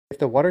If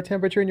the water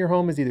temperature in your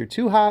home is either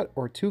too hot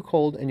or too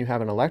cold and you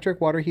have an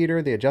electric water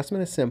heater, the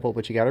adjustment is simple,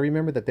 but you got to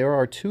remember that there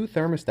are two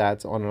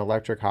thermostats on an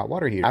electric hot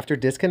water heater. After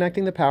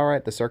disconnecting the power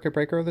at the circuit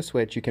breaker or the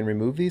switch, you can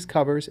remove these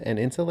covers and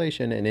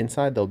insulation, and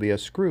inside there'll be a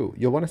screw.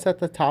 You'll want to set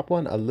the top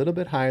one a little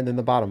bit higher than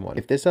the bottom one.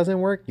 If this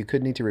doesn't work, you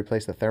could need to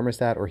replace the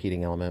thermostat or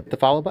heating element. With the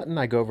follow button,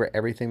 I go over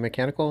everything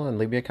mechanical, and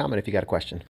leave me a comment if you got a question.